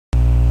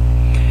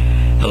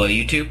Hello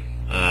YouTube.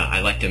 I'd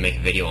like to make a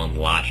video on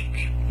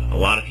logic. A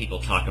lot of people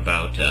talk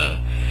about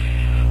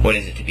what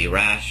is it to be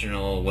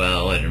rational.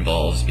 Well, it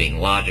involves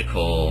being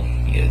logical.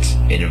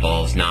 It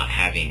involves not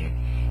having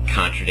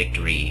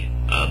contradictory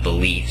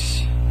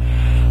beliefs.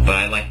 But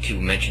I'd like to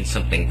mention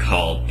something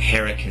called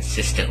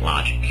paraconsistent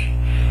logic.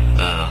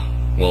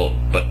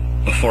 But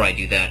before I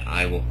do that,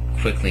 I will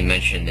quickly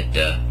mention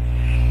that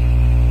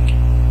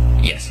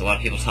yes, a lot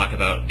of people talk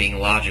about being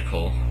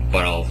logical,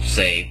 but I'll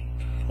say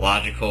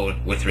logical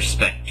with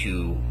respect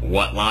to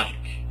what logic?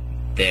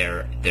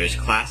 There's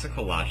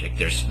classical logic.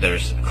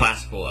 There's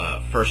classical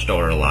first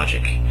order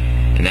logic,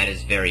 and that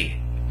is very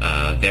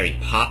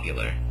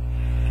popular.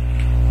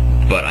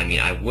 But I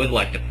mean, I would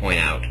like to point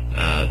out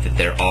that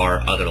there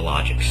are other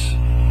logics.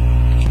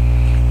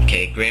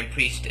 Okay, Graham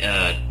Priest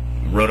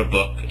wrote a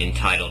book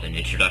entitled An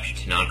Introduction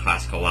to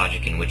NonClassical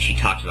Logic, in which he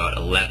talks about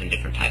 11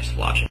 different types of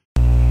logic.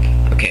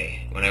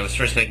 Okay, when I was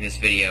first making this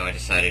video, I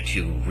decided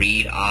to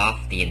read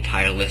off the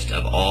entire list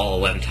of all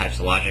 11 types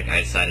of logic.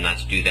 I decided not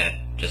to do that.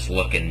 Just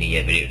look in the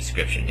video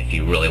description if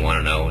you really want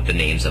to know the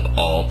names of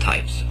all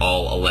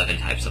 11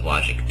 types of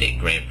logic that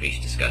Graham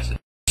Priest discusses.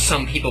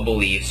 Some people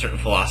believe, certain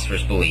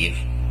philosophers believe,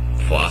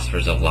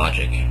 philosophers of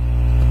logic,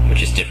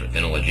 which is different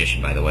than a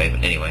logician, by the way,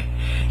 but anyway,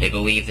 they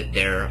believe that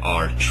there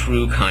are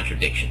true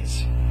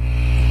contradictions.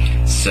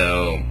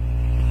 So,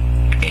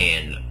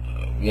 and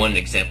one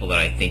example that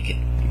I think,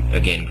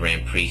 again,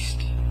 Graham Priest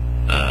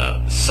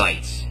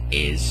cites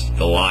is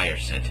the liar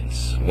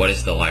sentence. What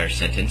is the liar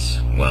sentence?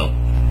 Well,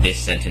 this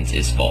sentence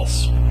is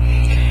false.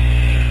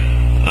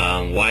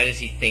 Why does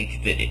he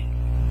think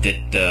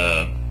that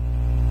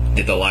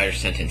the liar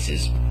sentence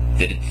is,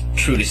 that it's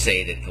true to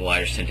say that the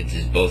liar sentence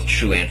is both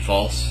true and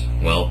false?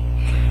 Well,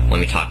 let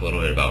me talk a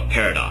little bit about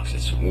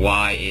paradoxes.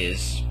 Why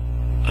is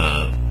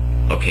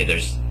okay,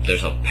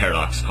 there's a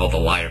paradox called the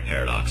liar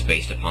paradox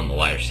based upon the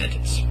liar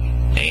sentence,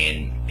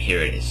 and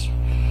here it is.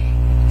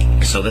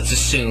 So let's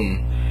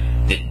assume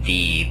that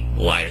the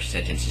liar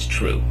sentence is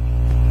true.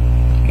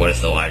 What is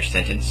the liar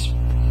sentence?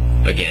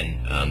 Again,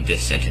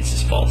 this sentence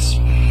is false.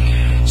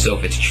 So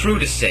if it's true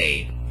to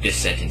say this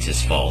sentence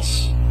is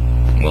false,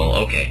 well,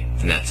 okay,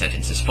 then that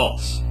sentence is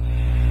false.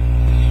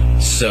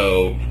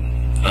 So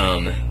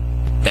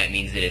that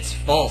means that it's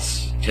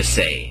false to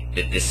say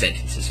that this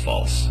sentence is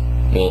false.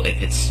 Well,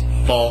 if it's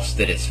false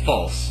that it's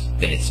false,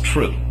 then it's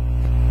true.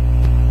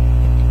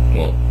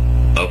 Well,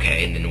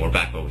 okay, and then we're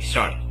back where we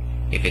started.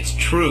 If it's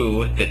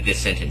true that this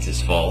sentence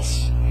is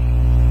false,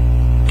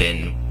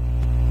 then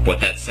what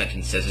that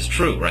sentence says is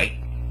true, right?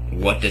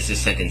 What does this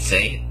sentence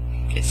say?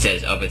 It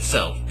says of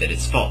itself that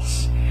it's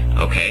false.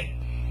 Okay?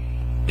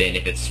 Then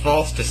if it's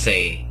false to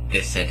say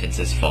this sentence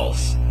is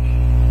false,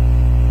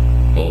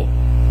 well,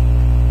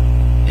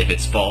 if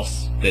it's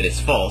false that it's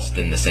false,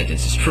 then the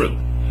sentence is true.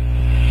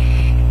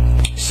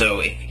 So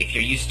if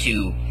you're used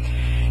to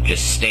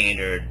just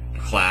standard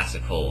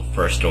classical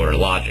first order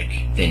logic,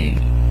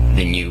 then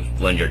you've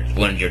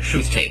learned your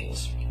truth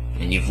tables,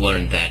 and you've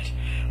learned that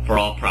for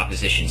all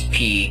propositions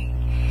P,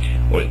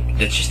 or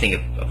let's just think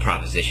of a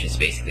proposition as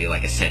basically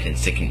like a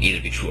sentence that can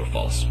either be true or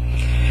false.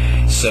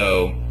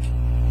 So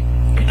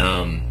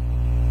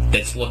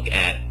let's look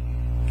at,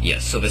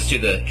 so let's do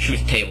the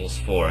truth tables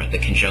for the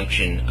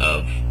conjunction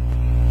of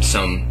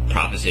some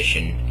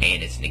proposition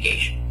and its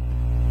negation.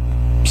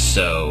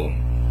 So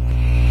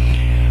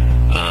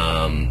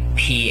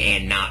P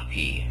and not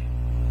P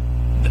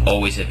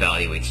always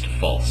evaluates to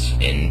false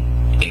in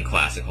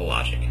classical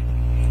logic.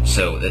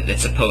 So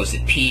let's suppose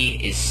that P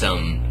is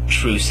some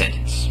true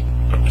sentence,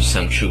 or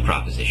some true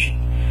proposition.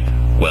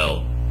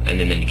 Well, and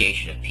then the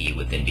negation of P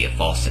would then be a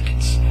false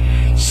sentence.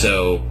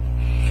 So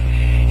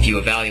if you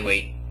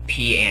evaluate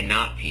P and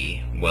not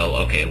P, well,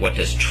 okay, what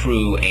does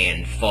true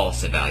and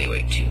false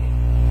evaluate to?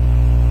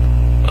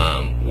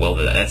 Well,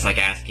 that's like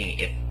asking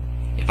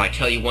if I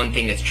tell you one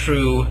thing that's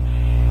true,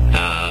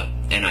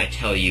 and I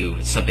tell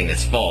you something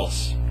that's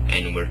false,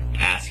 and we're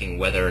asking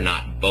whether or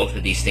not both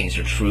of these things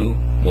are true.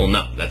 Well,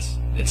 no,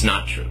 it's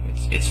not true.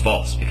 It's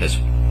false, because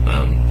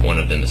one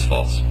of them is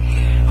false.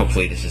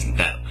 Hopefully this isn't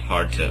that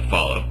hard to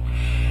follow.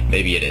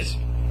 Maybe it is.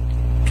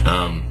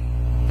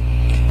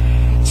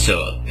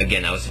 So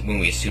again, that was when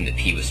we assumed that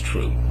P was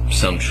true,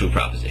 some true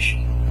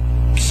proposition.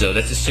 So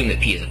let's assume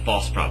that P is a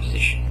false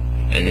proposition,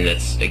 and then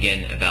let's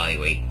again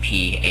evaluate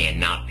P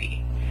and not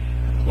P.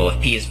 Well, if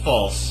P is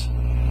false,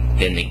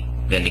 then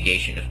the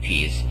negation of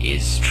P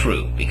is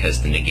true,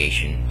 because the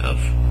negation of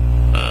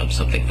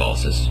something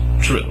false is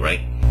true,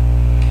 right?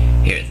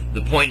 Here,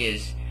 the point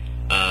is,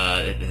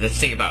 let's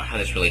think about how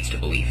this relates to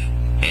belief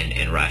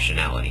and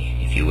rationality,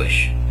 if you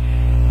wish.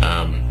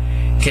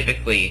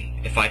 Typically,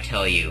 if I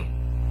tell you,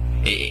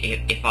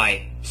 if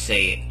I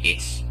say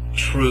it's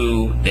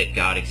true that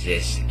God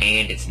exists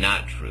and it's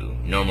not true,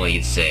 normally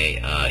you'd say,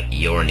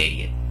 you're an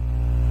idiot.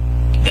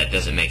 That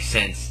doesn't make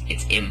sense.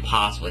 It's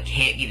impossible. It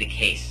can't be the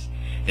case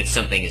that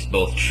something is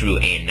both true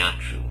and not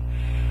true.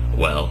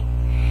 Well,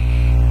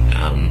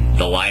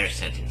 the liar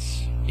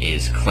sentence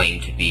is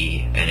claimed to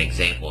be an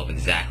example of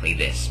exactly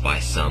this by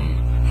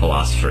some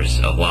philosophers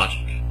of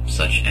logic.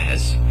 such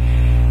as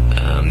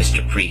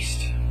Mr.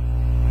 Priest.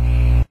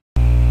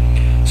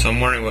 So I'm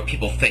wondering what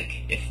people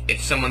think.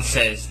 If someone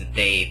says that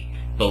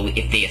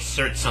if they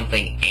assert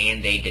something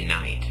and they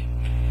deny it,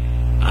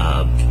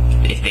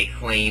 if they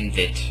claim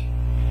that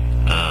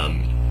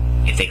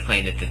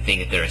the thing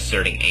that they're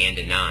asserting and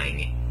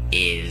denying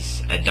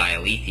is a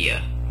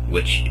dialetheia,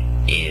 which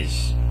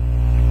is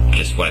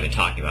just what I've been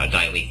talking about.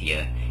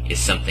 Dialetheia is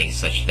something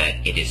such that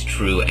it is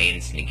true and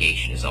its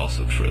negation is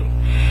also true.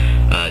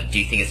 Do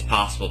you think it's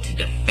possible to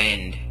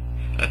defend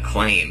a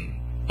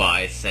claim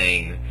by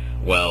saying,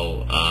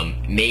 well,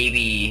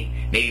 maybe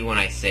when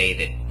I say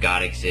that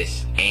God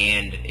exists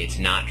and it's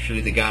not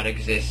true that God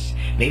exists,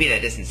 maybe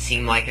that doesn't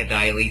seem like a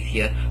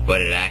dialetheia,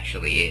 but it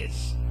actually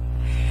is.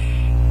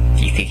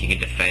 Do you think you can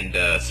defend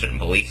certain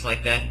beliefs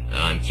like that?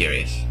 I'm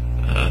curious.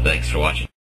 Thanks for watching.